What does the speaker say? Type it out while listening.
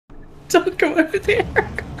Don't go over there.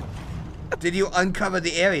 Did you uncover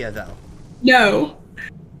the area though? No.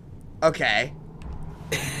 Okay.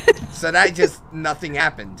 So that just nothing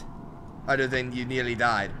happened, other than you nearly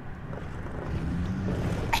died.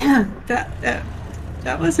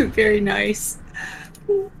 That wasn't very nice.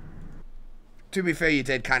 To be fair, you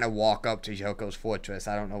did kind of walk up to Yoko's fortress.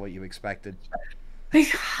 I don't know what you expected. Like,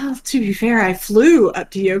 well, to be fair, I flew up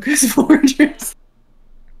to Yoko's fortress.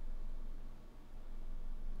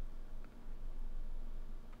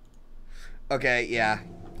 Okay, yeah.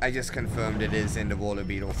 I just confirmed it is in the roller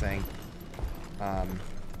beetle thing.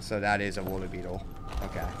 So that is a roller beetle.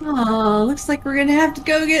 Okay. Oh, looks like we're gonna have to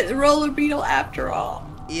go get the roller beetle after all.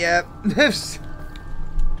 Yep.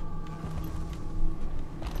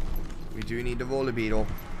 We do need the roller beetle.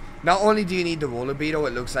 Not only do you need the roller beetle,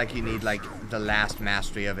 it looks like you need like the last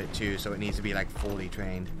mastery of it too, so it needs to be like fully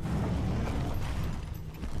trained.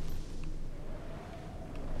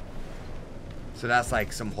 So that's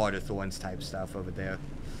like some Heart of Thorns type stuff over there.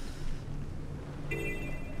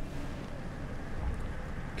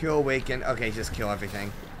 Kill Awaken. Okay, just kill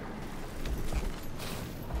everything.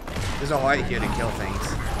 There's a heart here to kill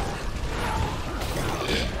things.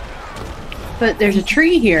 But there's a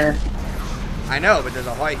tree here. I know, but there's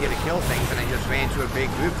a heart here to kill things, and I just ran into a big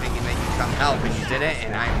group thinking that you'd come help, and you didn't,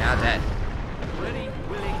 and I'm now dead.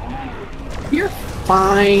 You're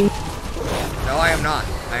fine. No, I am not.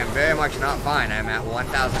 I am very much not fine. I am at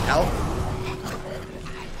 1,000 health.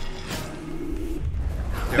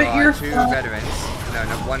 There are two veterans. No,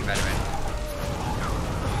 one veteran.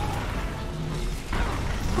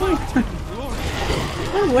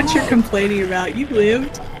 Oh, what you're complaining about? You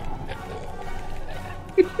lived.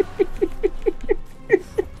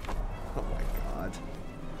 Oh my god.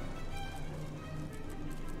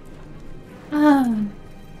 Ah.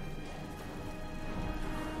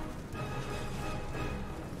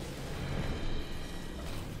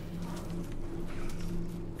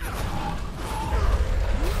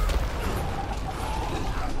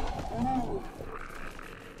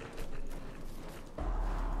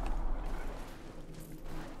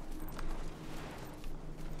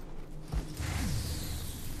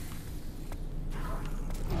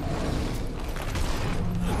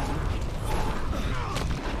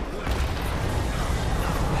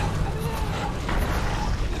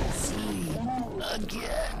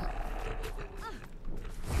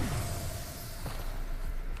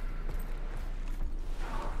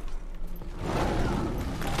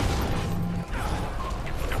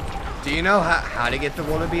 Do you know how to get the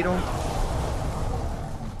water beetle?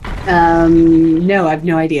 No, I have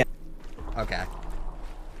no idea. Okay.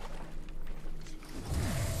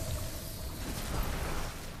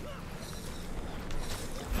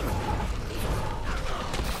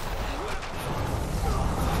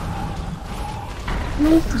 I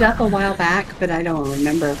looked it up a while back, but I don't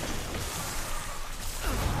remember.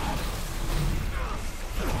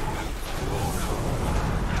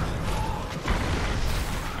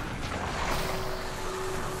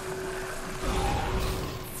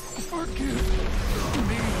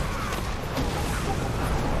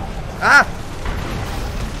 Ah!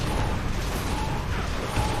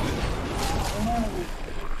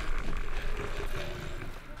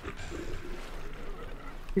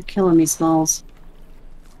 You're killing me, Smalls.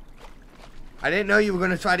 I didn't know you were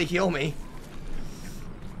gonna try to heal me.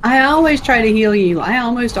 I always try to heal you. I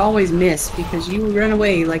almost always miss because you run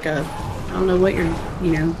away like a... I don't know what you're...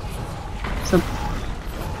 you know... some...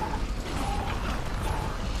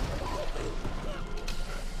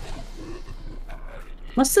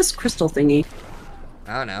 What's this crystal thingy?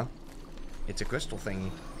 I don't know. It's a crystal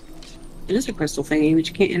thingy. It is a crystal thingy, but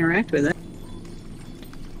you can't interact with it.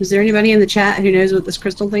 Is there anybody in the chat who knows what this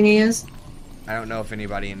crystal thingy is? I don't know if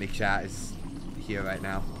anybody in the chat is here right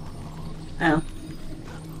now. Oh.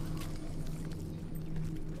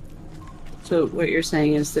 So what you're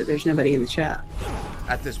saying is that there's nobody in the chat.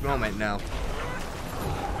 At this moment, no.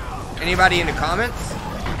 Anybody in the comments?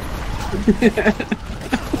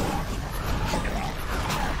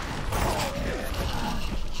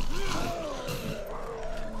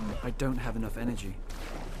 I don't have enough energy.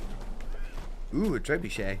 Ooh, a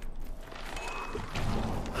trebuchet.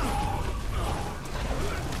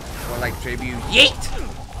 Or like trebuchet.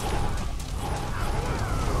 Yeet!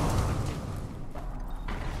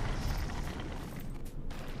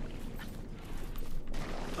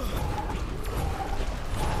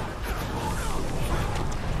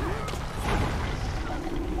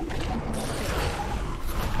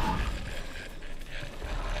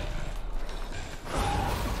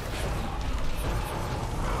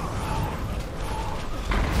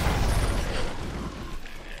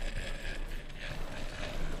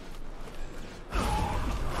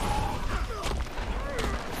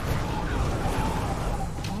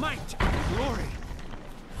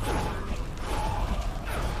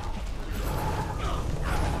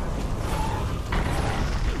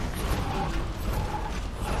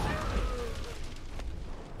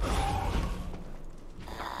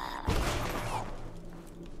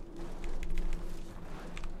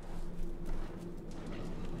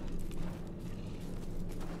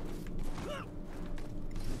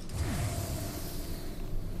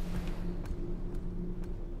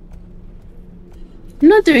 I'm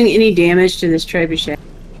not doing any damage to this trebuchet.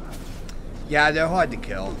 Yeah, they're hard to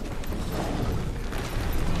kill.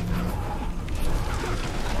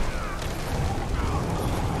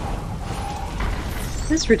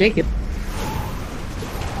 That's ridiculous.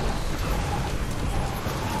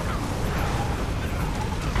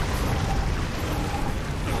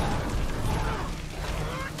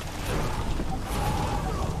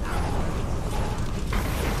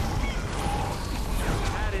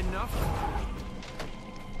 Had enough?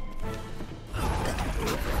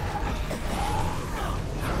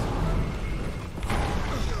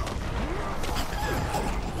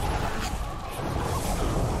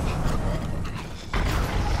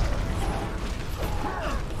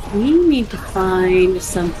 We need to find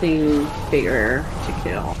something bigger to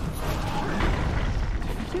kill.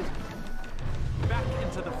 Back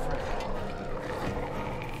into the fray.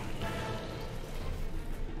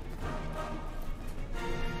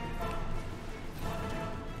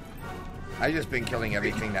 I've just been killing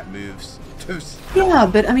everything that moves. Yeah,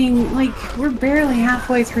 but I mean, like, we're barely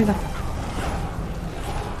halfway through the...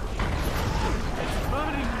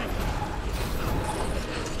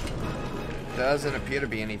 Doesn't appear to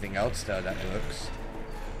be anything else though that works.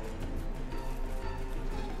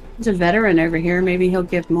 There's a veteran over here. Maybe he'll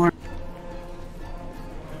give more.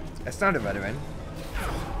 That's not a veteran.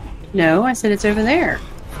 No, I said it's over there.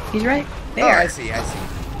 He's right there. Oh, I see, I see.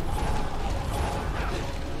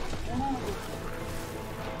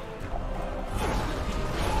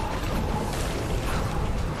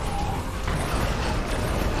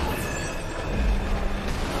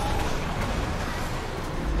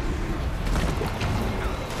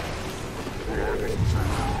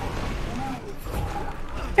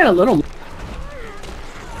 Got a little. There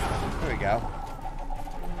we go.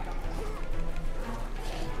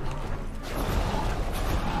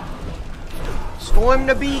 Storm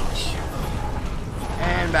the beach!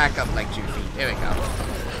 And back up like 2 feet. There we go.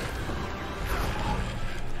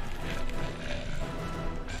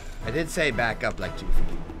 I did say back up like 2 feet.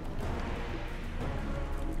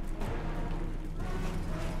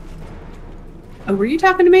 Oh, were you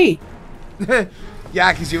talking to me?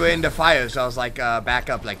 Yeah, because you were in the fire, so I was like, back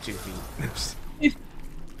up like 2 feet.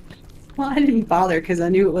 Well, I didn't bother because I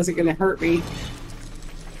knew it wasn't going to hurt me.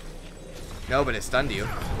 No, but it stunned you.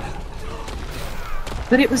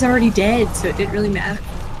 But it was already dead, so it didn't really matter.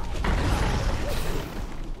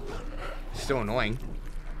 Still annoying.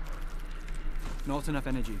 Not enough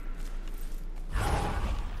energy.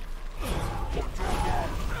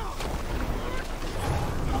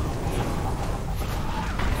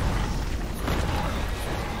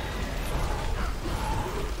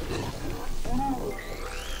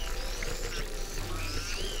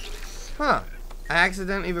 Huh. I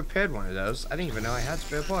accidentally repaired one of those. I didn't even know I had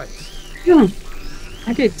spare parts. Hmm.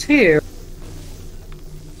 I did too.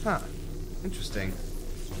 Huh. Interesting.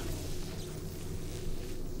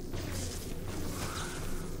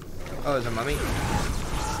 Oh, there's a mummy?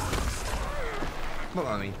 What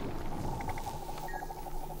mummy?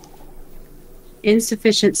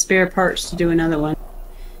 Insufficient spare parts to do another one.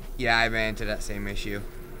 Yeah, I ran into that same issue.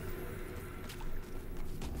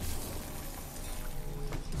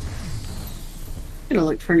 I'm gonna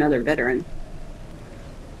look for another veteran.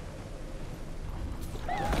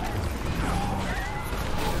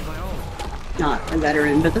 Not a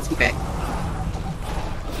veteran, but that's okay.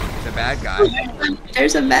 It's a bad guy.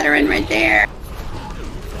 There's a veteran right there.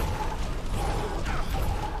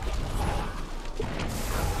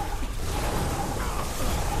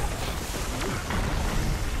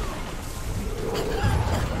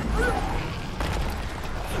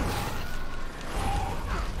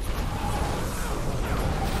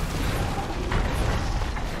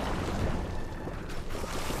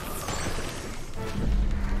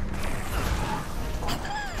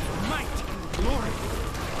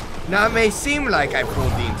 Now, it may seem like I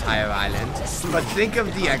pulled the entire island, but think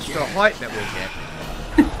of the extra heart that we'll get.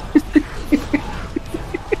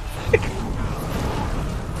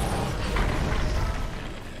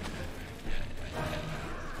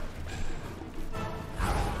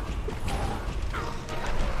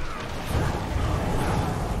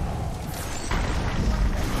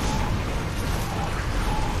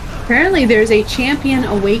 Apparently there's a champion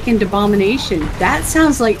awakened abomination. That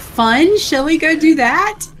sounds like fun. Shall we go do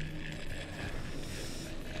that?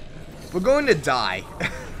 We're going to die.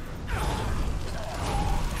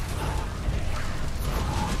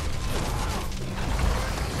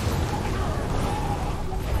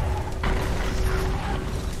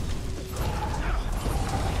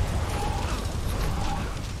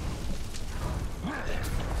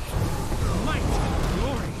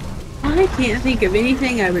 I can't think of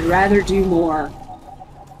anything I would rather do more.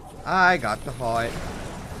 I got the heart.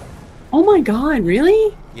 Oh my god,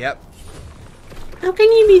 really? Yep. How can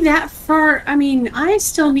you be that far? I mean, I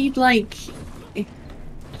still need like...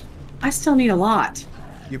 I still need a lot.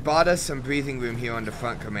 You bought us some breathing room here on the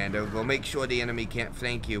front, Commander. We'll make sure the enemy can't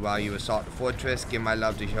flank you while you assault the fortress. Give my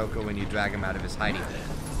love to Shoko when you drag him out of his hiding.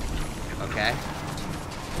 Okay?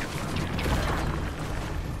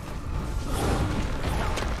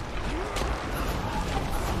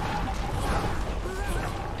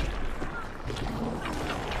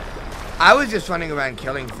 I was just running around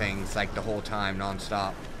killing things like the whole time,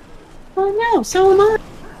 non-stop. Oh no, so am I.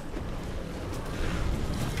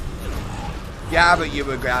 Yeah, but you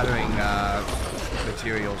were gathering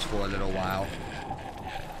materials for a little while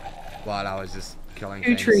I was just killing Two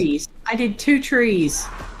things. trees. I did 2 trees.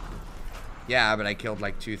 Yeah, but I killed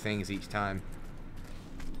like 2 things each time.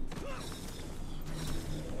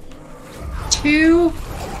 2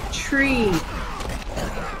 trees.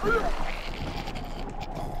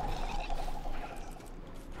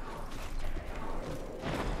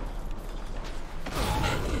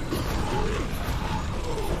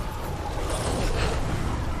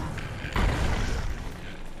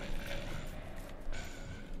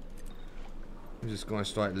 I'm just going to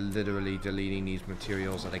start literally deleting these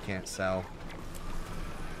materials that I can't sell.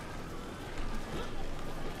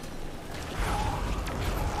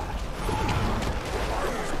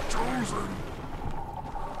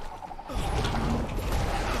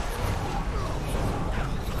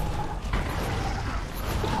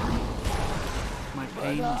 My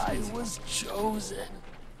pain I is was chosen.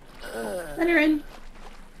 Let her in.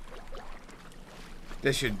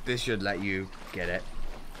 This should let you get it.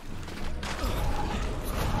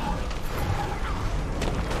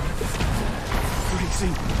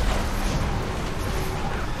 freezing.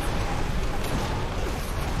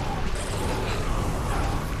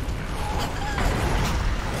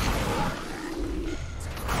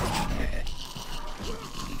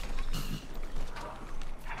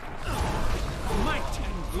 Might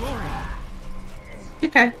and glory.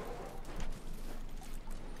 Okay.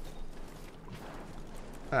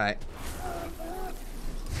 Alright.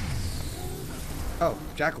 Oh,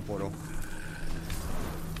 Jackal Portal.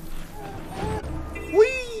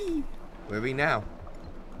 Whee! Where are we now?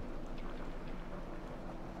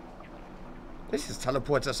 This just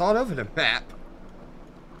teleports us all over the map.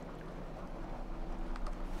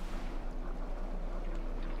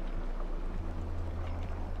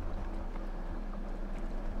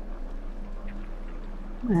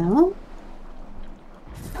 Well.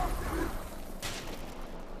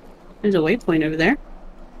 There's a waypoint over there.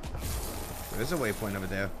 There's a waypoint over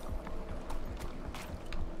there.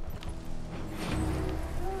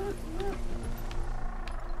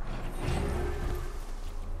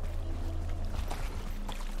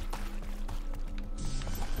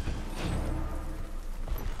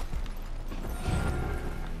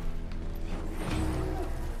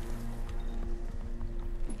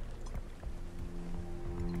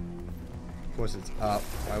 Of course it's up.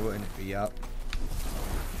 Why wouldn't it be up?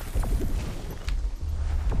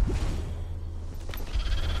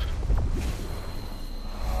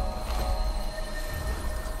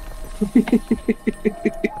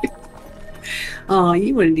 Oh,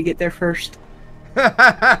 you wanted to get there first.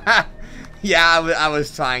 Yeah, I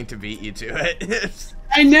was trying to beat you to it.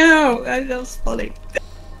 I know. That was funny.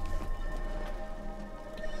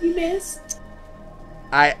 You missed.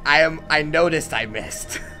 I noticed I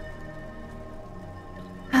missed.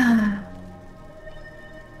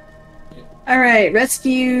 Alright,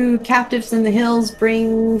 rescue captives in the hills,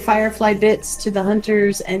 bring firefly bits to the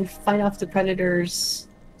hunters, and fight off the predators.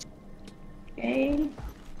 Okay.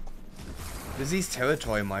 Does these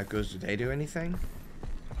territory markers, do they do anything?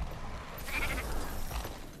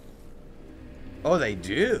 Oh, they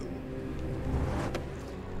do.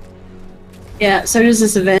 Yeah, so does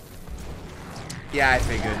this event. Yeah, I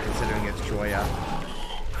figured, considering it's Joya.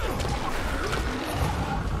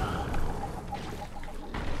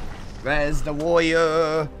 Res the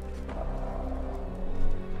warrior.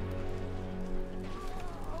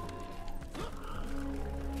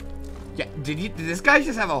 Yeah, did this guy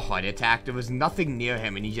just have a heart attack? There was nothing near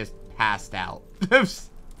him and he just passed out.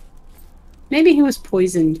 Maybe he was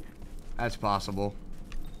poisoned. That's possible.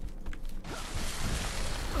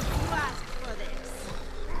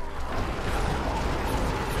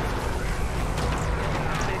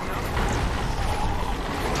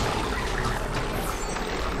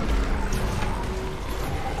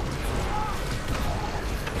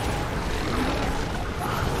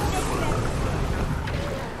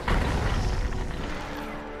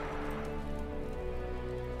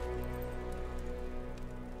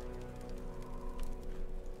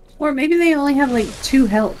 Or maybe they only have like 2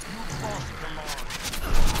 health.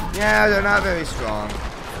 Yeah, they're not very strong.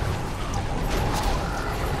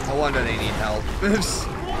 No wonder they need help.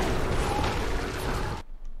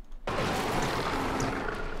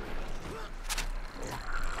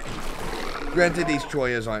 Granted, these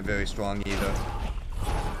Troyas aren't very strong either.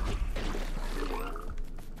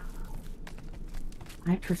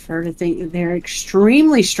 I prefer to think that they're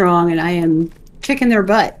extremely strong and I am kicking their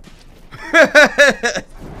butt.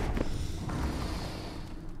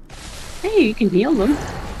 Hey, you can heal them.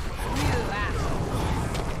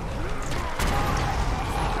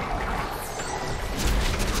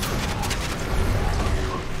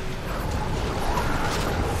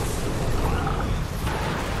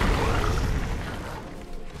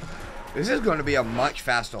 This is going to be a much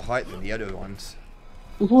faster fight than the other ones.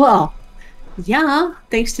 Well, yeah,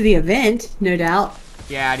 thanks to the event, no doubt.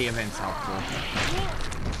 Yeah, the event's helpful.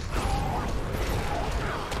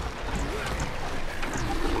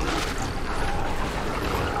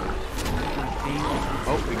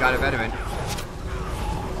 Oh, we got a veteran.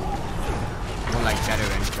 More like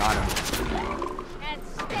veteran. Got him.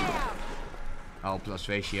 Oh, plus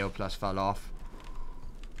ratio, plus fell off.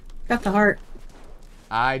 Got the heart.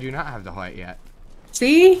 I do not have the heart yet.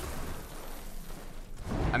 See?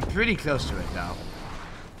 I'm pretty close to it, though.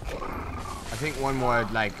 I think one more,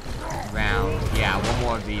 like, round. Yeah, one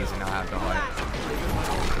more of these and I'll have the heart.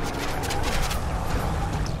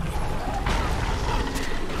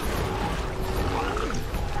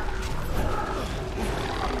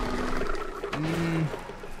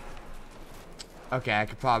 Okay, I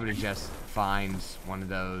could probably just find one of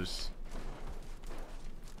those,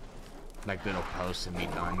 like, little posts and be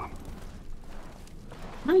done.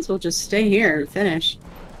 Might as well just stay here and finish.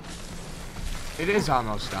 It is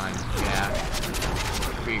almost done, yeah.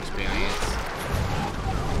 Free experience.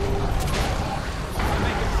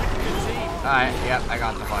 Alright, yep, I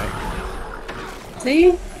got the fight.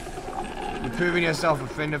 See? You're proving yourself a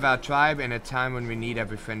friend of our tribe in a time when we need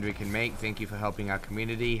every friend we can make. Thank you for helping our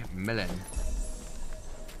community. Millen.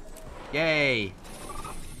 Yay!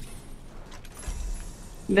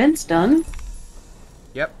 Event's done.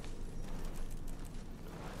 Yep.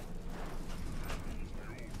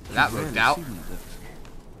 That worked out.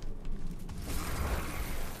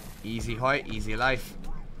 Easy height, easy life.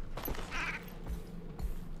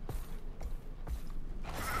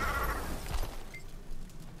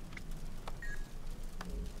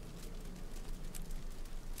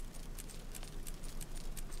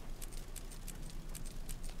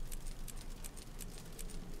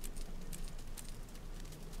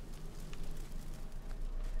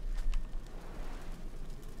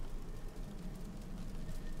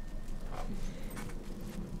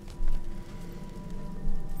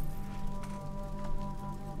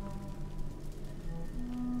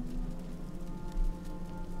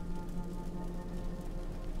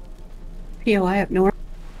 POI up north.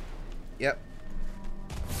 Yep.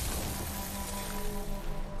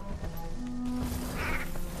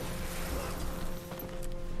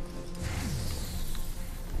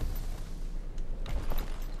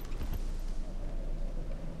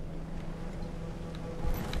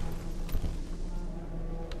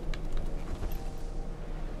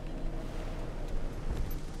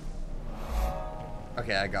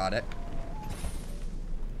 Okay, I got it.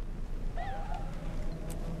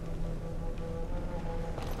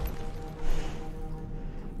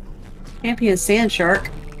 Champion Sand Shark.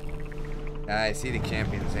 I see the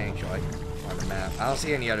champion sand shark on the map. I don't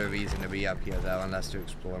see any other reason to be up here though, unless to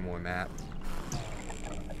explore more map.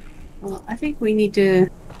 Well, I think we need to...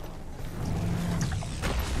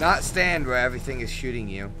 Not stand where everything is shooting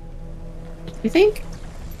you. You think?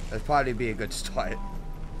 That'd probably be a good start.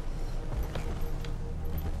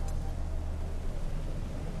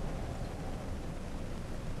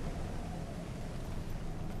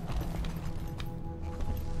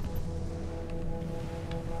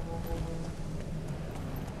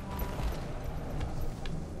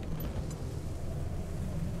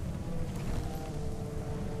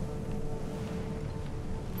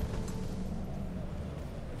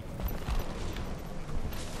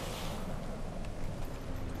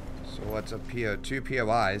 What's up here? 2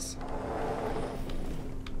 POIs.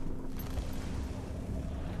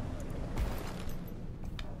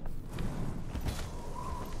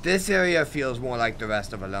 This area feels more like the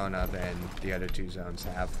rest of Alona than the other 2 zones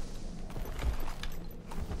have.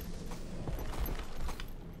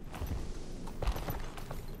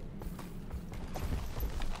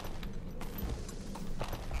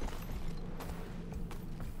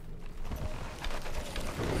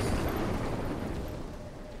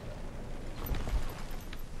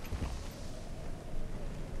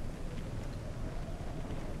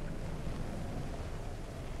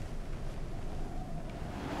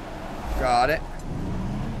 Got it.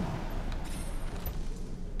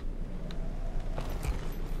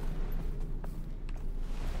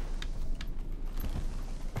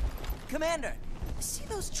 Commander, see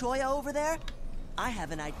those Choya over there? I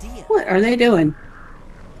have an idea. What are they doing?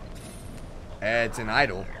 It's an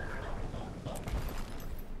idol.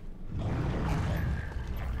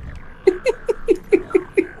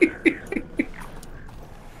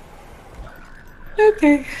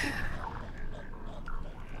 Okay.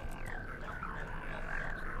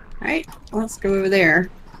 Alright, let's go over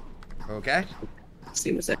there. Okay.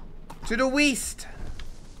 See what's up. To the west.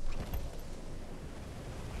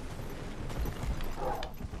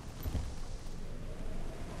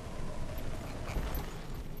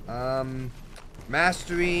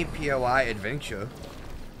 Mastery POI adventure.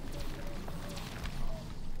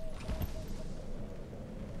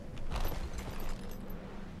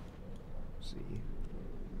 Let's see.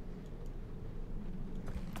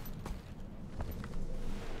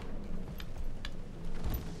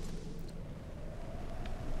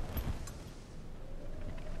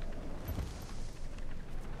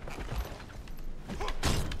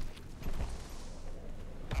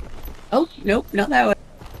 Oh, nope, not that way.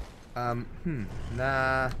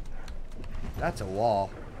 Nah. That's a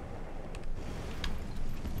wall.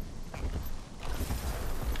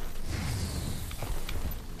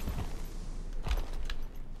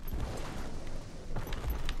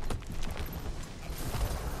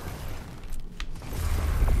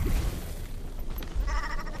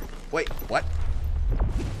 Wait, what?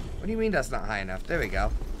 What do you mean that's not high enough? There we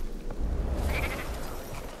go.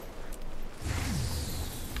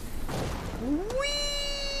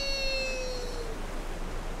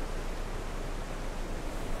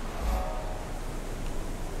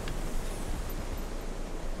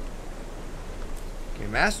 Okay,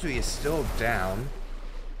 mastery is still down.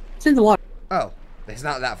 It's in the water. Oh, it's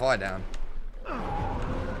not that far down.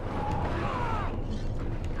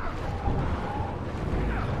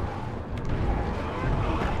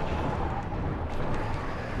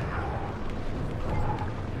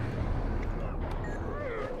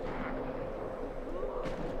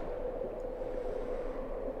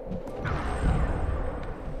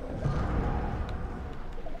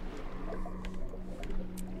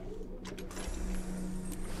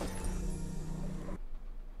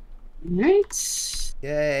 Alright.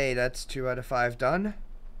 Yay, that's 2 out of 5 done.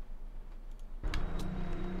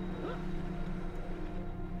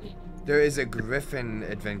 There is a griffin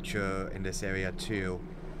adventure in this area too,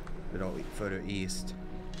 a little further east.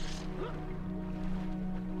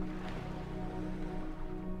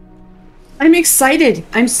 I'm excited.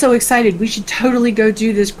 I'm so excited. We should totally go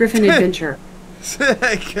do this griffin adventure.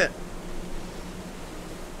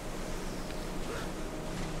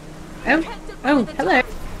 Oh, hello.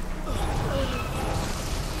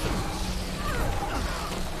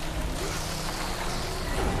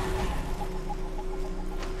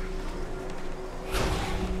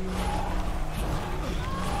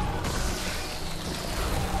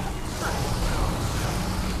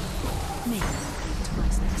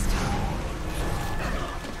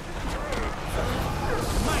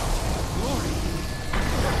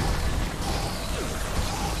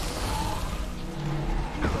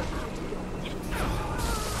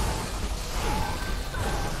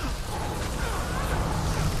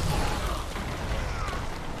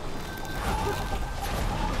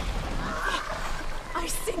 I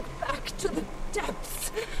sink back to the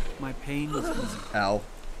depths. My pain was easy. Ow.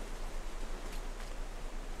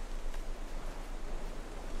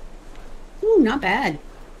 Ooh, not bad.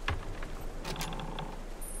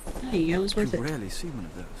 There you go, it was worth You it. rarely see one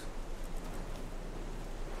of those.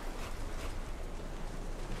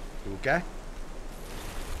 Okay.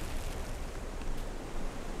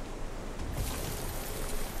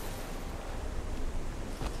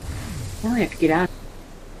 Now I have to get out.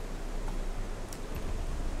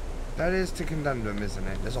 That is the conundrum, isn't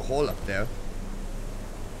it? There's a hole up there.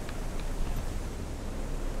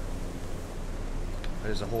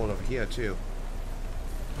 There's a hole over here too.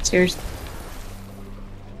 Stairs.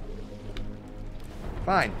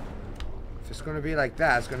 Fine. If it's gonna be like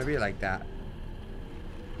that, it's gonna be like that.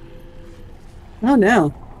 Oh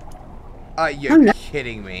no. You're Oh, no.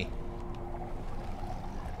 kidding me.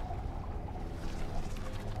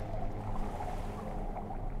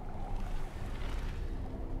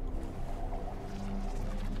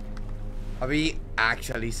 Are we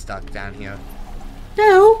actually stuck down here?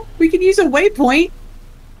 No, we could use a waypoint.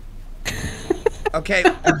 Okay,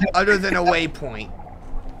 other than a waypoint.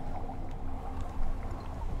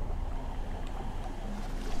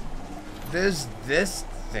 There's this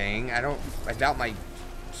thing. I doubt my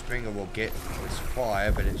Springer will get as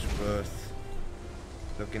far, but it's worth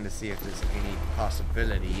looking to see if there's any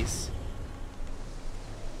possibilities.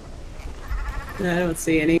 No, I don't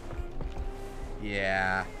see any.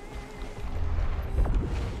 Yeah.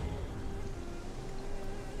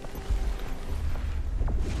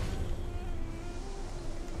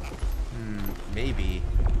 Maybe.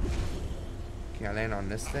 Can I land on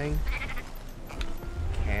this thing?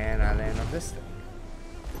 Can I land on this thing?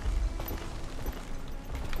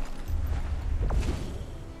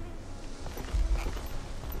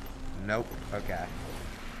 Nope. Okay.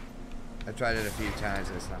 I tried it a few times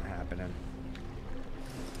and it's not happening.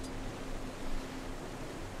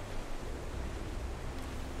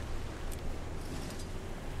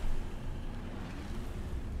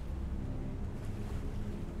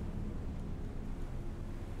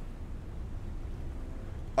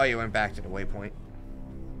 Oh, you went back to the waypoint.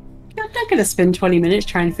 I'm not gonna spend 20 minutes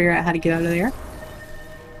trying to figure out how to get out of there.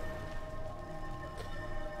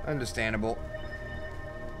 Understandable.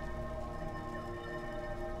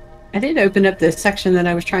 I did open up the section that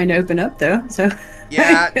I was trying to open up, though, so...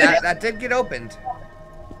 Yeah, that did get opened.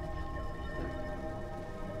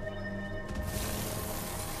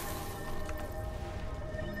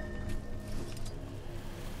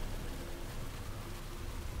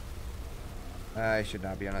 I should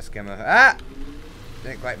not be on a skimmer. Ah!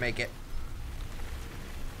 Didn't quite make it.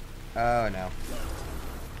 Oh, no.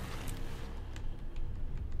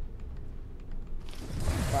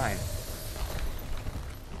 Fine.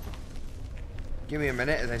 Give me a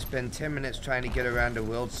minute as I spend 10 minutes trying to get around the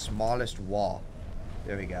world's smallest wall.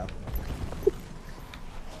 There we go.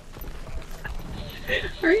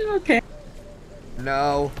 Are you okay?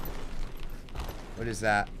 No. What is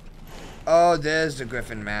that? Oh, there's the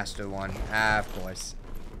Griffin Master one. Ah, of course.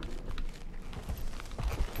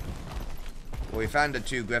 Well, we found the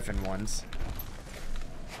 2 Griffin ones.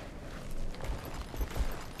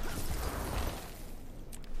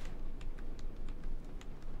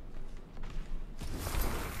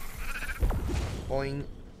 Boing.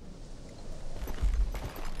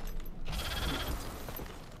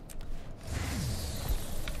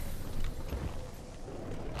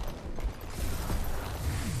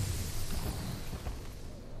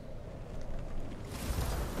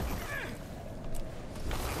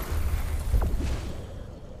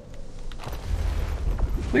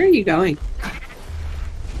 Where are you going?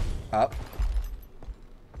 Up.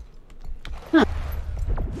 Huh.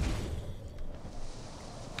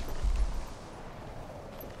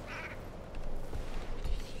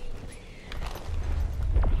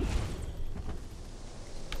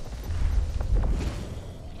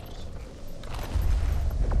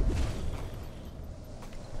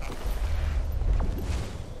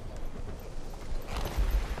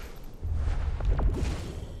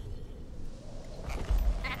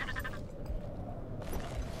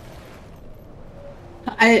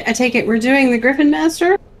 I take it we're doing the Griffin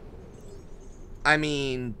Master? I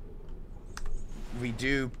mean, we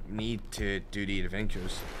do need to do the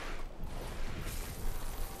adventures.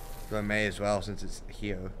 So I may as well since it's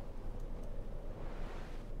here.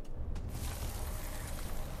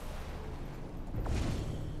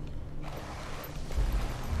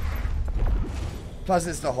 Plus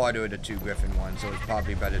it's the harder of the 2 Griffin ones, so it's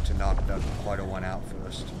probably better to knock the harder one out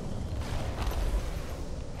first.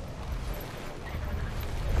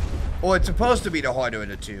 Or it's supposed to be the harder of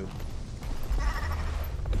the 2.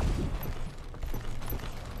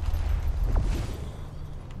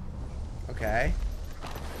 Okay.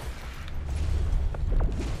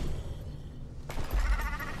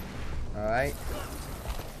 Alright.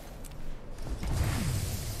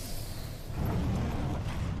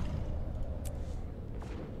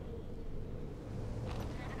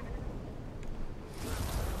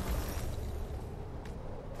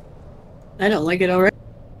 I don't like it already.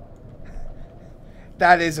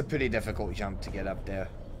 That is a pretty difficult jump to get up there.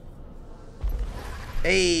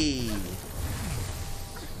 Hey!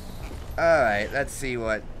 Alright, let's see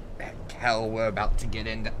what hell we're about to get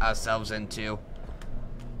into ourselves into.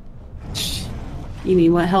 You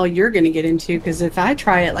mean what hell you're gonna get into? Because if I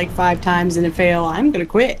try it like 5 times and it fail, I'm gonna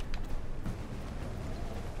quit.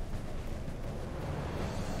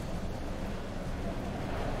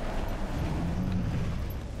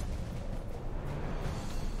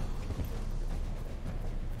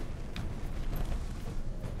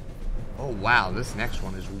 Oh wow, this next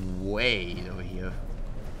one is way over here.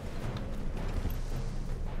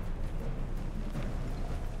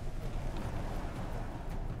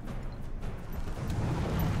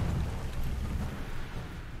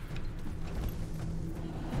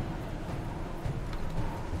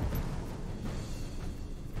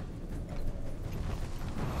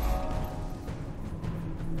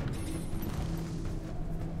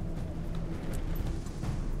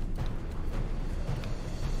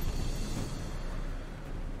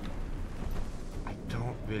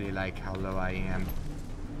 really like how low I am.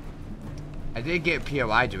 I did get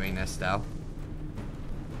POI doing this though.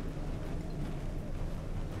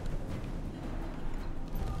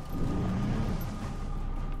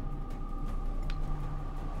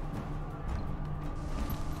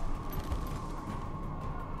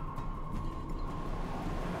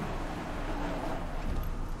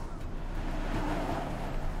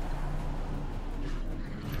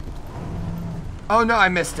 Oh no, I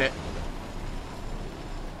missed it.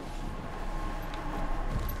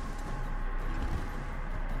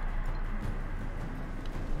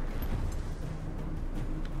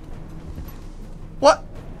 What?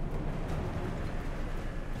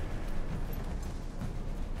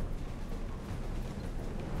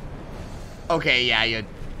 Okay, yeah,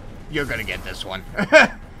 you're gonna get this one.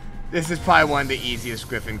 This is probably one of the easiest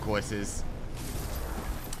Griffin courses.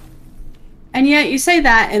 And yet you say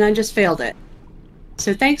that, and I just failed it.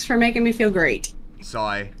 So thanks for making me feel great.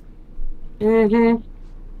 Sorry. Mm-hmm.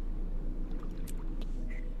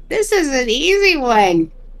 This is an easy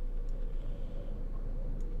one.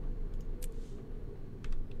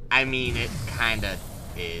 I mean, it kinda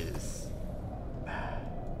is.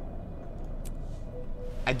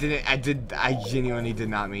 I genuinely did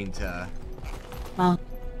not mean to. Well,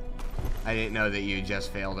 I didn't know that you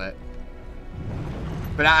just failed it.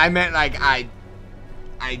 But I meant, like, I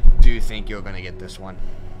do think you're gonna get this one.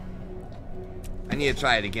 I need to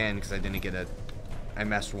try it again because I didn't get a. I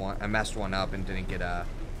messed one up and didn't get a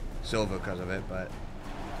silver because of it. But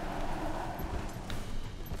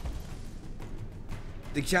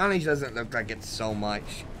the challenge doesn't look like it's so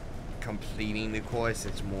much completing the course.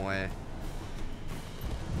 It's more.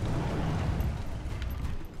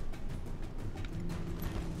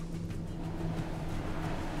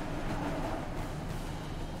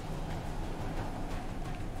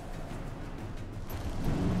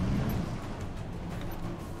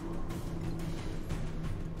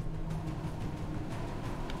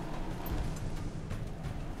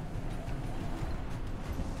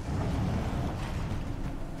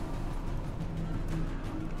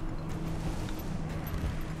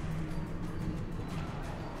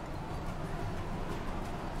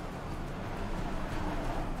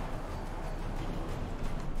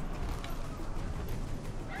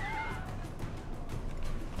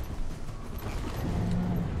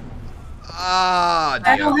 Ah,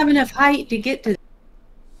 I don't have enough height to get to.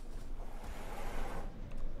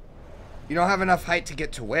 You don't have enough height to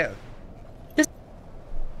get to where? This.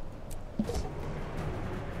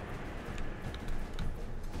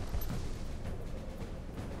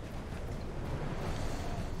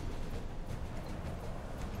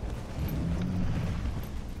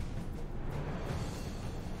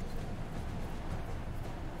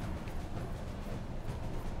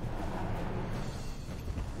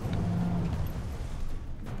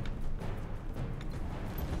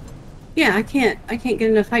 Yeah, I can't get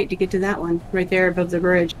enough height to get to that one right there above the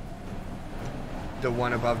bridge. The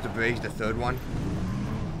one above the bridge, the third one?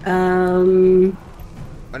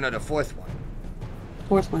 Oh no, the fourth one.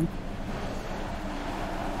 Fourth one.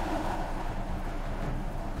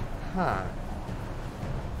 Huh.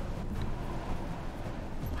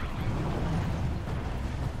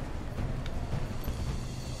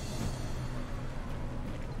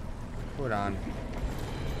 Hold on.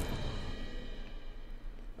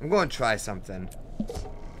 I'm going to try something.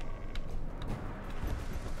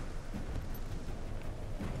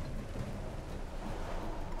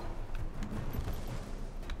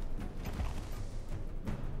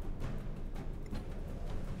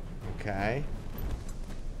 Okay.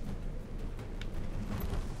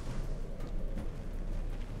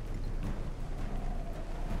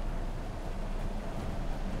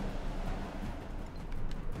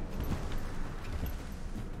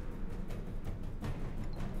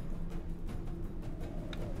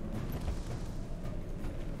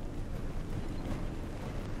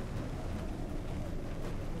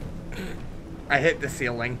 I hit the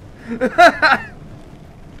ceiling.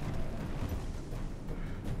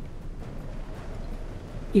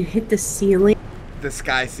 You hit the ceiling? The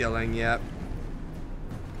sky ceiling, yep.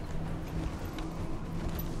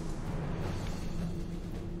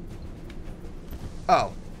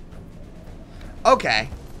 Oh. Okay.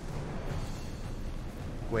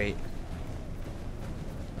 Wait.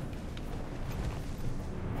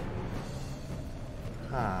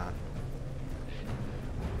 Huh.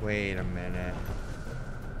 Wait a minute.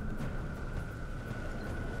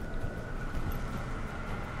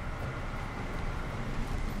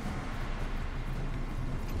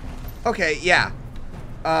 Okay, yeah.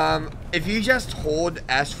 If you just hold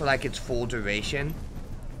S for like its full duration,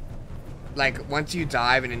 like, once you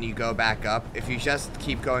dive and then you go back up, if you just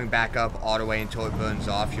keep going back up all the way until it burns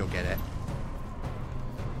off, you'll get it.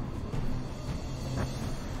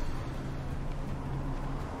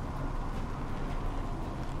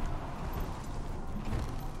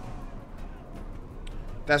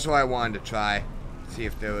 That's what I wanted to try. See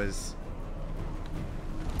if there was...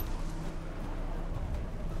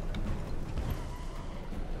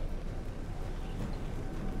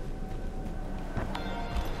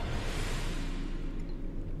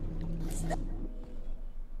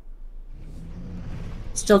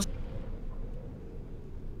 Still.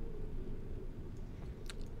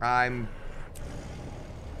 I'm...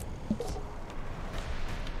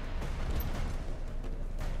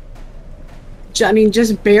 I mean,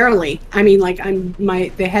 just barely. I mean, like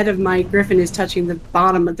the head of my griffin is touching the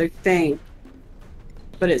bottom of the thing,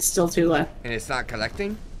 but it's still too low. And it's not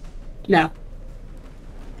collecting? No.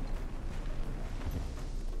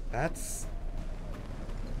 That's...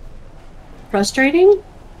 Frustrating?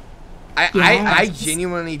 I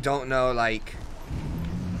genuinely don't know, like...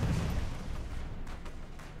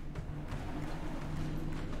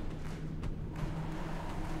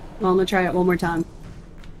 Well, I'm gonna try it one more time.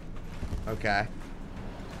 Okay.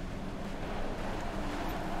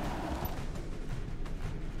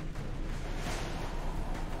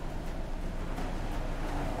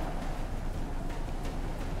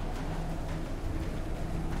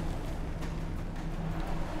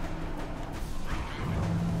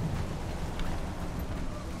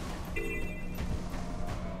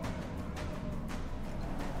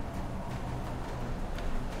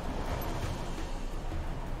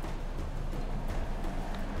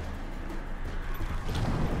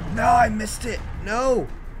 No, I missed it. No.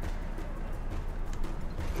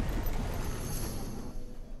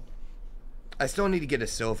 I still need to get a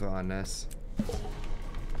silver on this.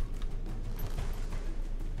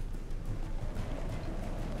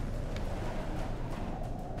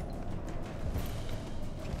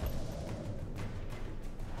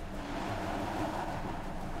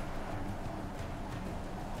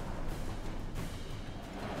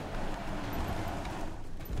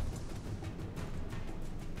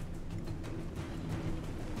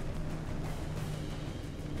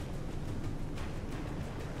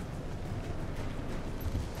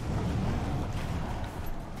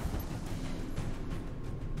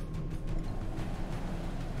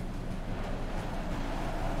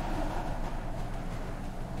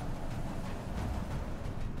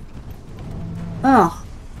 Oh,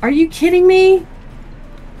 are you kidding me?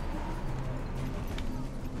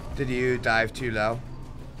 Did you dive too low?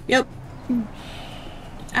 Yep.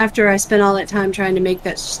 After I spent all that time trying to make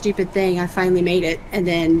that stupid thing, I finally made it, and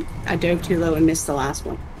then I dove too low and missed the last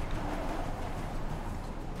one.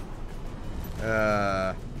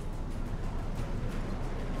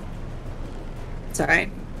 It's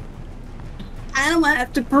alright. I don't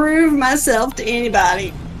have to prove myself to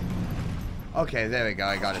anybody. Okay, there we go.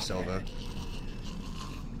 I got a silver.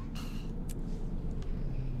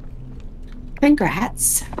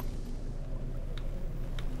 Congrats.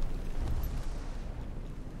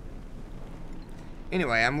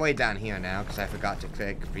 Anyway, I'm way down here now because I forgot to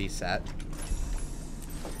click reset.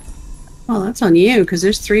 Well, that's on you, because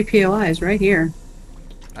there's 3 POIs right here.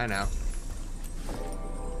 I know.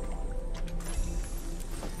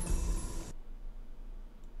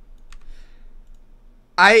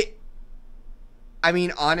 I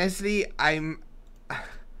mean, honestly, I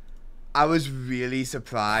was really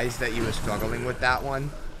surprised that you were struggling with that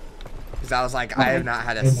one. Because I was like, I have not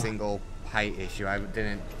had a single height issue. I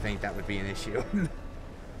didn't think that would be an issue.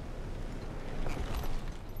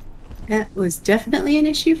 That was definitely an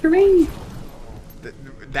issue for me.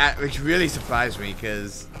 That which really surprised me,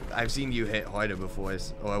 because I've seen you hit harder before,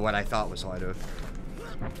 or what I thought was harder.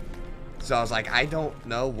 So I was like, I don't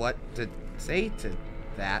know what to say to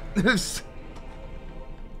that.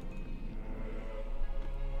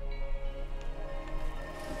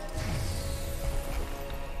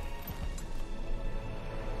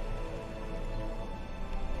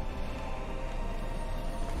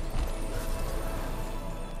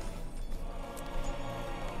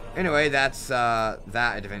 Anyway, that's that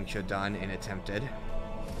adventure done and attempted.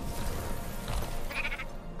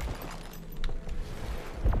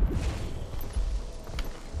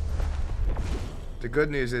 The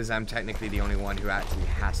good news is I'm technically the only one who actually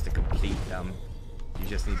has to complete them. You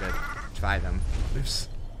just need to try them. Oops.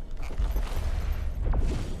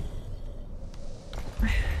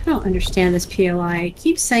 I don't understand this POI. It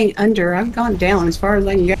keeps saying under. I've gone down as far as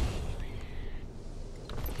I can go.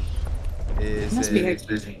 It must be a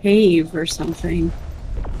cave or something.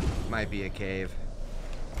 Might be a cave.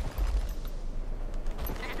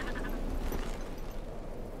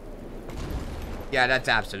 Yeah, that's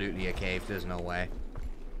absolutely a cave. There's no way.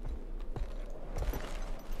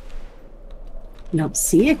 Don't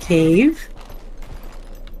see a cave.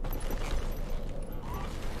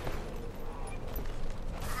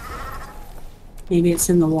 Maybe it's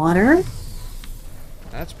in the water?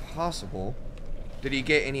 That's possible. Did he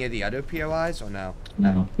get any of the other POIs or no?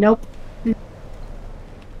 No. Nope.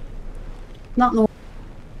 Not in the water.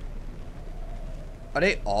 Are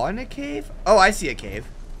they all in a cave? Oh, I see a cave.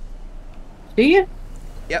 Do you?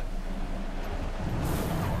 Yep.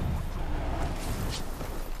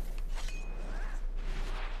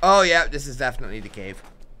 Oh, yeah, this is definitely the cave.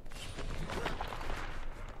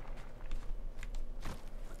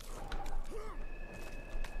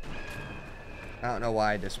 I don't know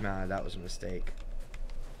why I dismounted. That was a mistake.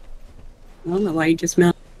 I don't know why you just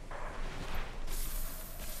mount.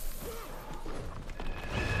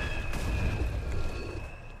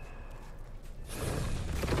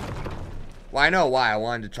 Well, I know why. I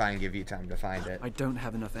wanted to try and give you time to find it. I don't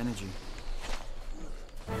have enough energy.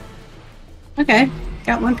 Okay,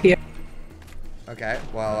 got one here. Okay,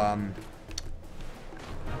 well,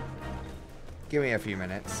 give me a few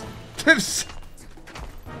minutes.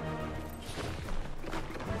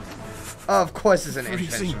 Oh, of course there's an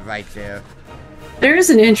entrance right there. There is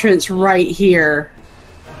an entrance right here.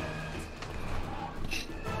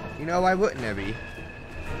 You know, why wouldn't there be?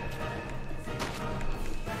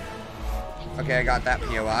 Okay, I got that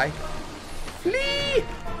POI. Flee!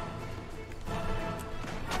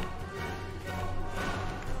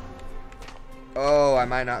 Oh, I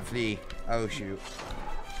might not flee. Oh, shoot.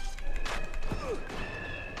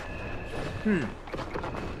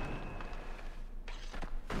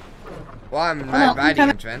 Well, I'm right by the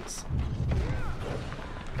entrance.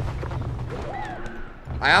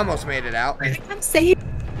 I almost made it out. I'm safe.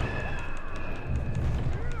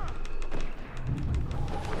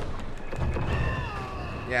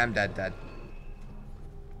 Yeah, I'm dead.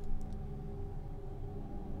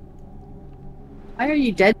 Why are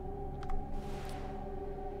you dead?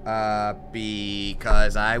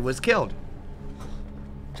 Because I was killed.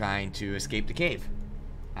 Trying to escape the cave.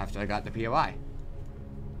 After I got the POI.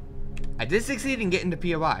 I did succeed in getting the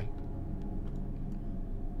POI.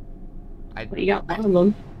 Well, you got one of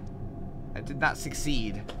them. I did not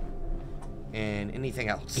succeed in anything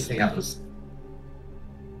else.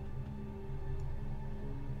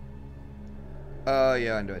 Oh,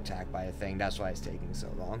 you're under attack by a thing. That's why it's taking so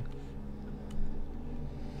long.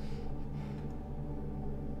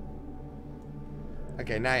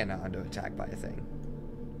 Okay, now you're not under attack by a thing.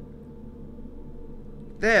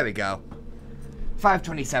 There we go.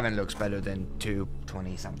 527 looks better than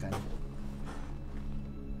 220 something.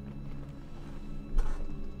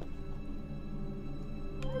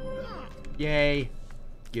 Yay.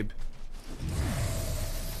 Gib.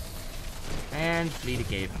 And flee the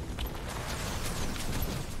cave.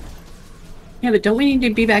 Yeah, but don't we need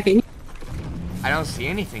to be back in? I don't see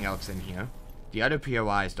anything else in here. The other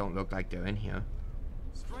POIs don't look like they're in here.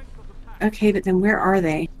 Okay, but then where are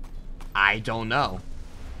they? I don't know.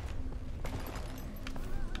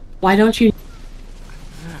 Why don't you?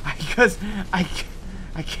 Because I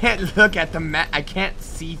can't look at the map. I can't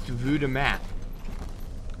see through the map.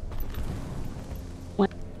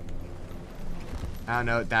 What? I don't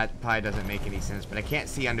know. That probably doesn't make any sense. But I can't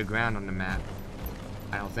see underground on the map.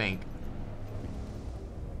 I don't think.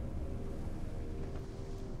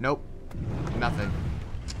 Nope. Nothing.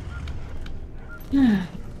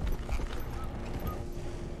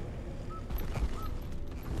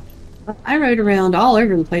 I rode around all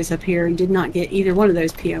over the place up here and did not get either one of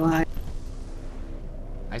those POI.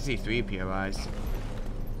 I see 3 POIs.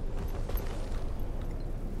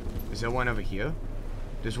 Is there one over here?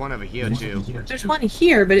 There's one over here too. There's one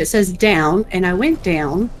here, but it says down, and I went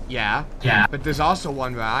down. Yeah. But there's also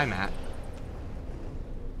one where I'm at.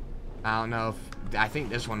 I don't know if... I think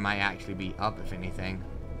this one might actually be up, if anything.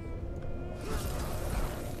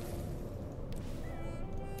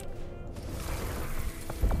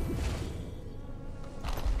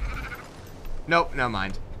 Nope, never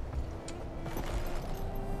mind.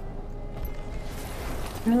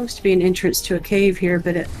 There looks to be an entrance to a cave here,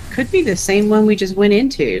 but it could be the same one we just went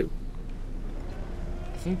into.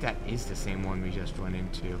 I think that is the same one we just went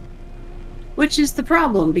into. Which is the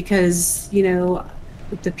problem, because, you know,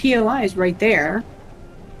 the POI is right there.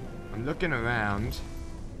 I'm looking around.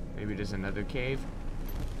 Maybe there's another cave.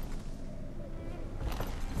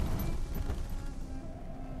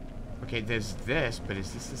 Okay, there's this, but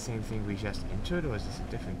is this the same thing we just entered, or is this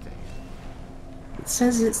a different thing? It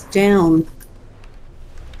says it's down.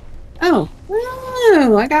 Oh,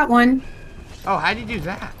 I got one. Oh, how did you do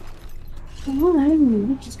that? Come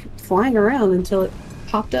on, just keep flying around until it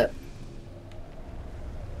popped up.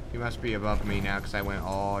 You must be above me now because I went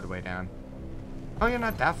all the way down. Oh, you're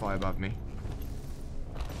not that far above me.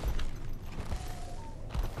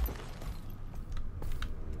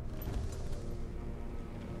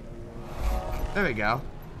 There we go.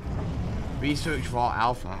 Research raw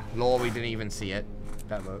alpha. Lol, we didn't even see it.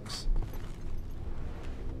 That works.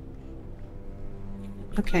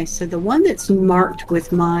 Okay, so the one that's marked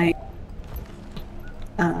with my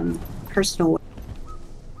personal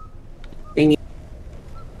thingy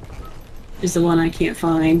is the one I can't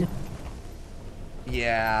find.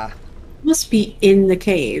 Yeah. Must be in the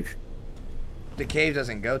cave. The cave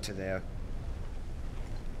doesn't go to there.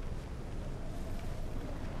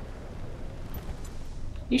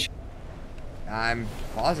 You sure? I'm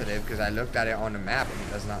positive because I looked at it on the map and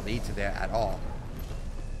it does not lead to there at all.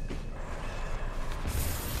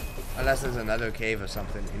 Unless there's another cave or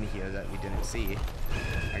something in here that we didn't see.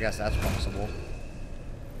 I guess that's possible.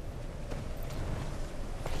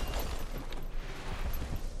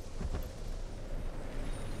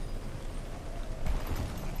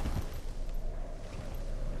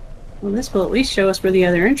 Well, this will at least show us where the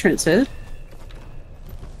other entrance is.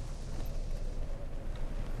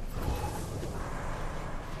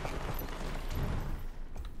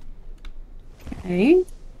 Okay.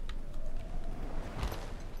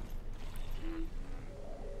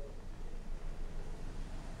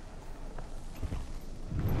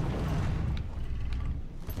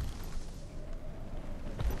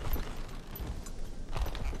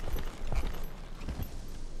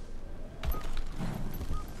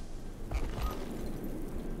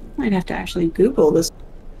 Might have to actually Google this.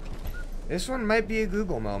 This one might be a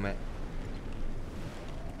Google moment.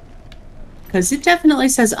 Because it definitely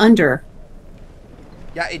says under.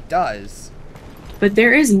 Yeah, it does. But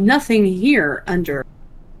there is nothing here under.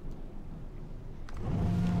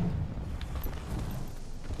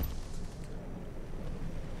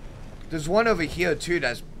 There's one over here too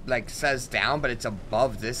that's like says down, but it's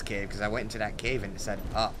above this cave because I went into that cave and it said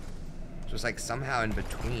up. So it's like somehow in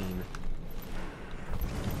between.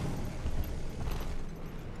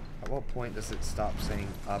 At what point does it stop saying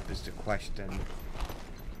up is the question.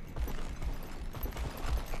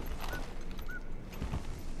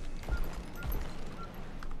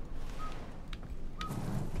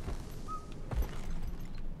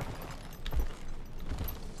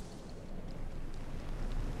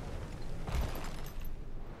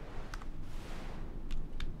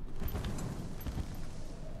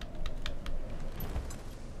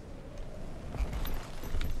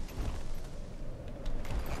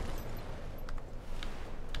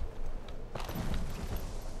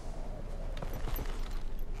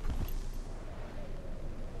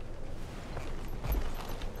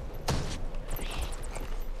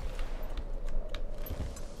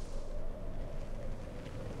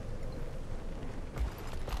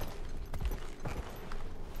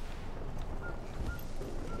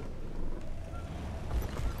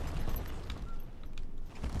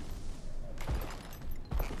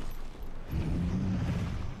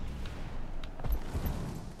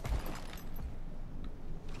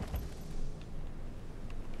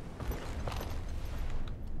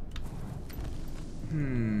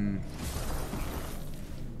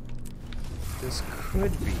 This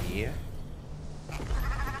could be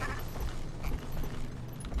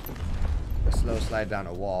a slow slide down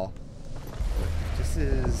a wall. This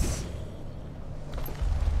is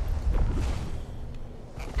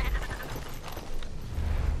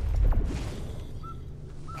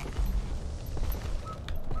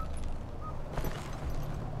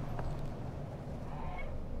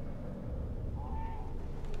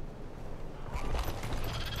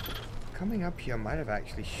coming up here might have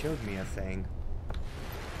actually showed me a thing.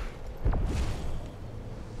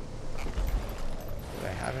 But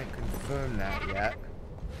I haven't confirmed that yet.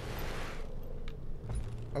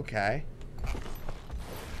 Okay.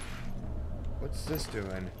 What's this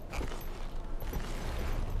doing?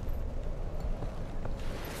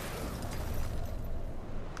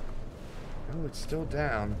 Oh, it's still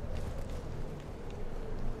down.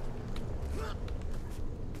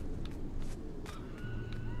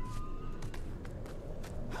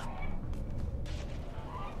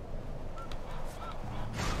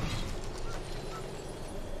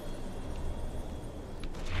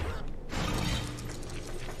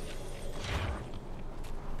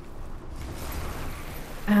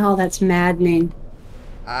 Wow, that's maddening.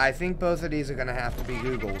 I think both of these are gonna have to be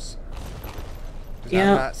Googles. Because Yep.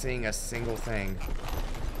 I'm not seeing a single thing.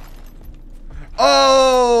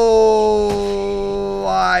 Oh,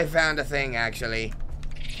 I found a thing actually.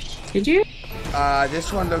 Did you?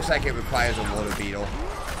 This one looks like it requires a water beetle.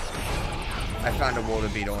 I found a water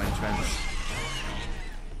beetle entrance.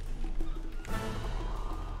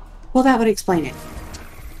 Well, that would explain it.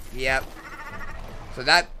 Yep. So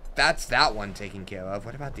that's that one taken care of.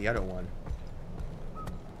 What about the other one?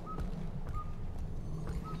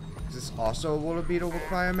 Is this also a water beetle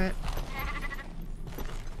requirement?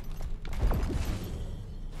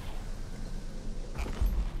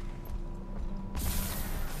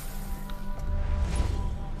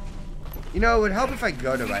 You know, it would help if I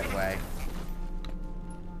go the right way.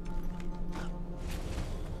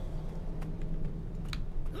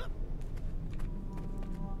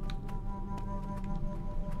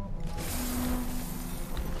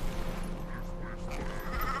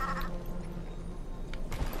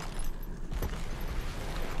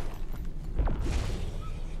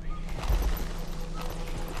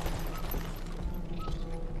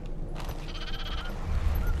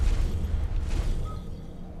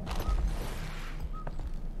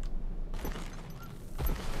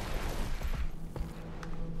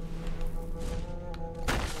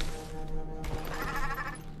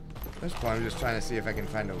 At this point, I'm just trying to see if I can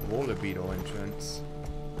find a water beetle entrance.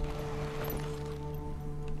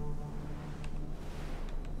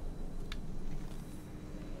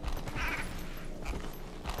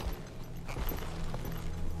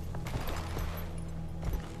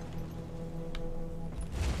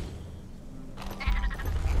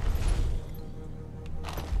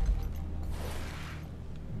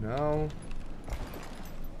 No.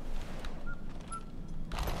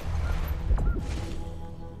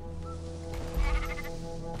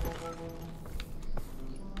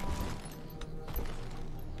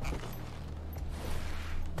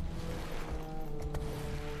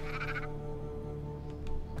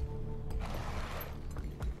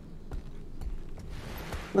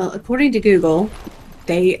 Well, according to Google,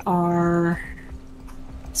 they are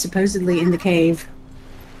supposedly in the cave.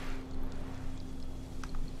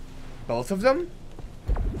 Both of them?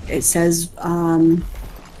 It says,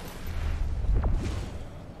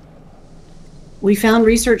 we found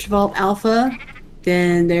Research Vault Alpha.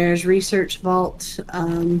 Then there's Research Vault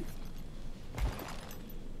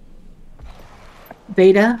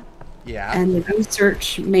Beta. Yeah. And the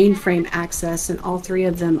research mainframe access, and all three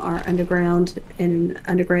of them are underground. And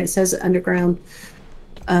underground, it says underground,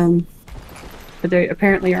 but they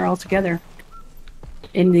apparently are all together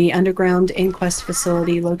in the underground inquest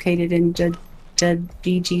facility located in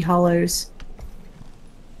DG Hollows.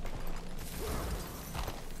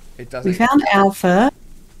 It doesn't. We found Alpha.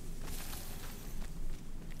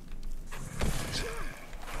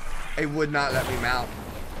 It would not let me mount.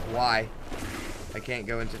 Why? I can't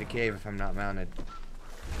go into the cave if I'm not mounted.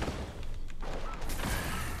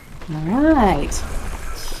 Alright.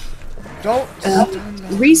 Don't.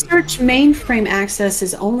 Research mainframe access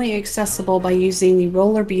is only accessible by using the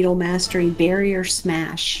Roller Beetle Mastery Barrier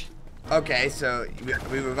Smash. Okay, so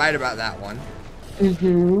we were right about that one.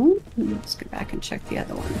 Let's go back and check the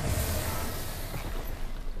other one.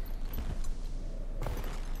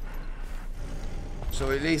 So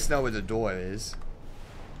we at least know where the door is.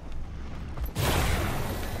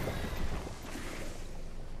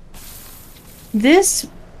 This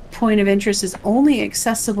point of interest is only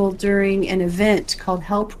accessible during an event called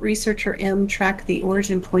Help Researcher M Track the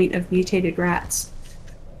Origin Point of Mutated Rats.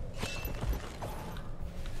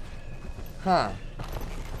 Huh.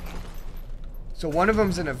 So one of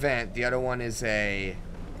them's an event, the other one is a...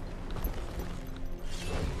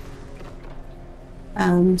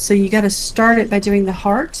 So you got to start it by doing the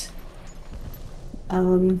heart.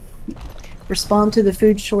 Respond to the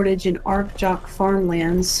food shortage in Arkjok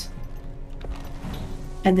farmlands.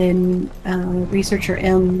 And then Researcher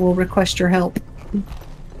M will request your help.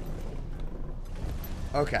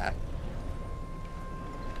 Okay.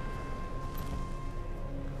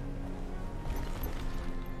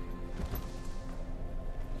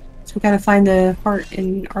 So we gotta find the heart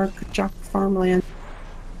in Arkjok farmland.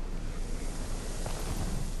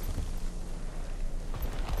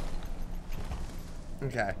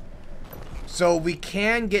 Okay. So we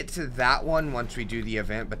can get to that one once we do the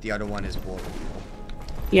event, but the other one is board.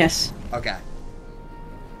 Yes. Okay.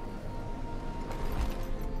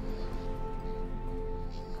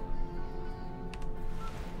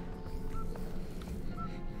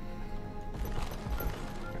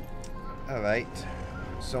 Alright.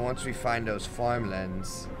 So once we find those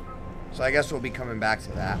farmlands... So I guess we'll be coming back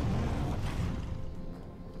to that.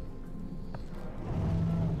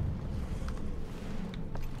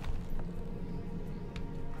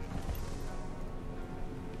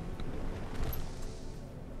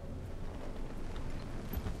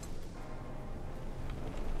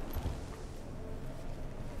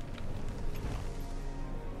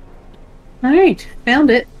 Alright, found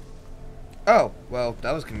it. Oh, well,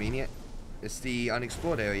 that was convenient. It's the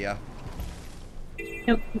unexplored area.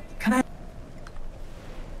 Yep.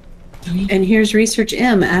 And here's Research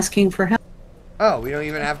M asking for help. Oh, we don't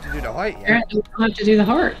even have to do the height yet. Apparently we don't have to do the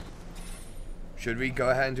heart. Should we go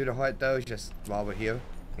ahead and do the height though, just while we're here?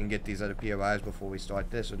 And get these other POIs before we start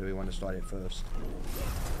this, or do we want to start it first?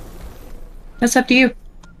 That's up to you.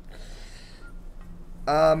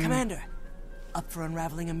 Commander, up for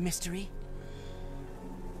unraveling a mystery?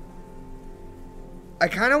 I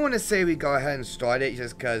kind of want to say we go ahead and start it,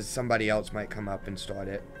 just because somebody else might come up and start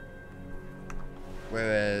it.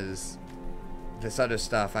 Whereas this other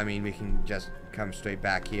stuff, I mean, we can just come straight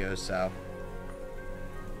back here, so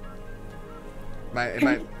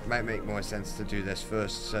it might make more sense to do this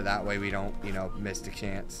first, so that way we don't, you know, miss the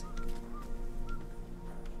chance.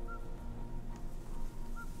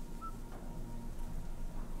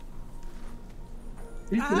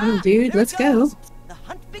 Come on, dude, let's go. The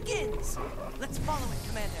hunt begins. Let's follow it,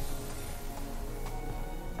 Commander.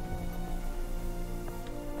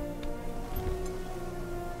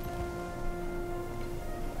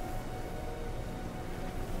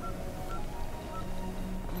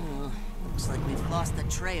 Looks like we've lost the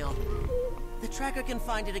trail. The tracker can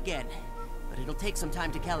find it again, but it'll take some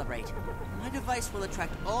time to calibrate. My device will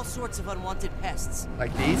attract all sorts of unwanted pests.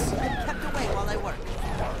 Like these? Kept away while I work.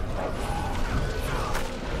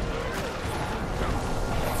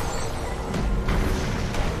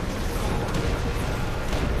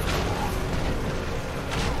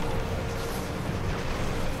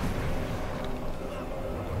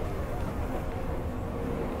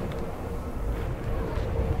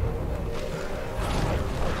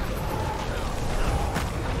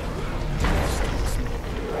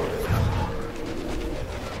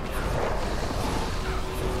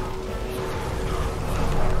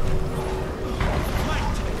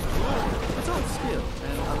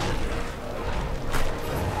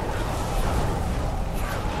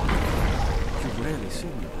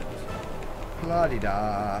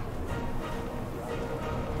 La-di-da.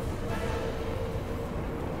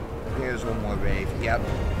 Here's one more rave. Yep.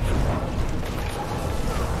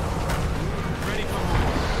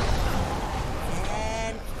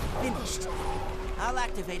 And finished. I'll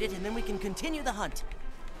activate it, and then we can continue the hunt.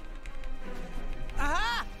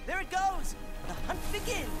 Aha! There it goes! The hunt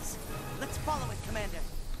begins! Let's follow it, Commander.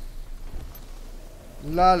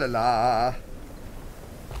 La la la.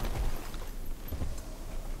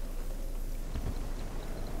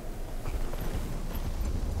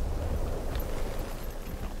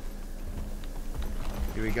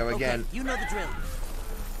 Here we go again. Okay, you know the drill.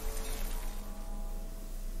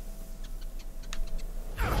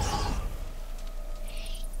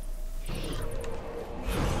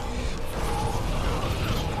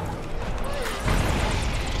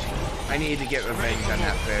 I need to get revenge on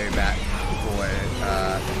that fairy bat before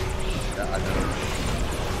the other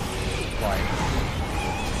fight.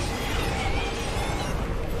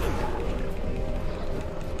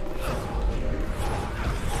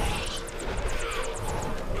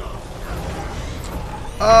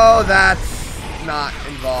 Oh, that's not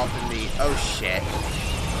involved in me. Oh, shit.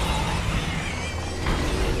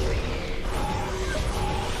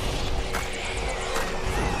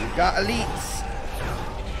 We've got elites.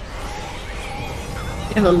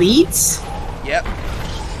 You have elites? Yep.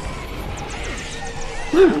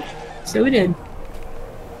 So we did.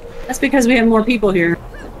 That's because we have more people here.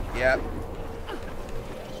 Yep.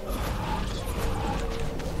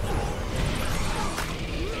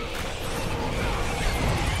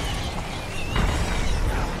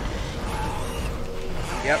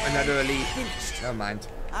 Yep, another elite. Finished. Never mind.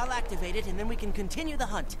 I'll activate it, and then we can continue the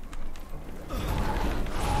hunt.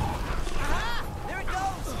 Aha! There it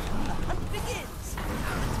goes! The hunt begins!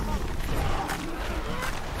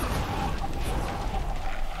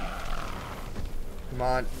 Come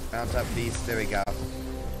on, bounce up beast. There we go.